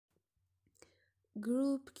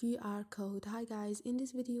Group QR code. Hi guys, in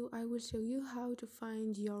this video I will show you how to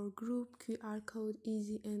find your group QR code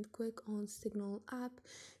easy and quick on Signal app.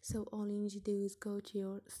 So all you need to do is go to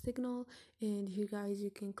your Signal, and here guys you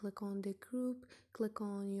can click on the group, click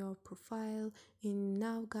on your profile, and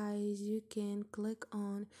now guys you can click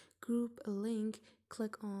on group link,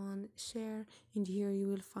 click on share, and here you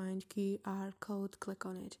will find QR code, click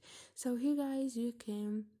on it. So here guys you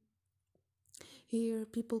can, here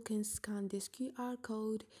people can scan this QR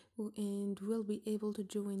code and will be able to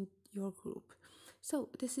join your group. So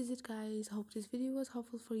this is it guys, hope this video was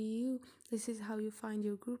helpful for you. This is how you find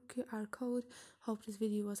your group QR code. Hope this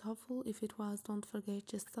video was helpful. If it was, don't forget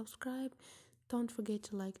to subscribe, don't forget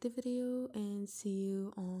to like the video, and see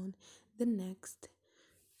you on the next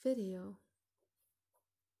video.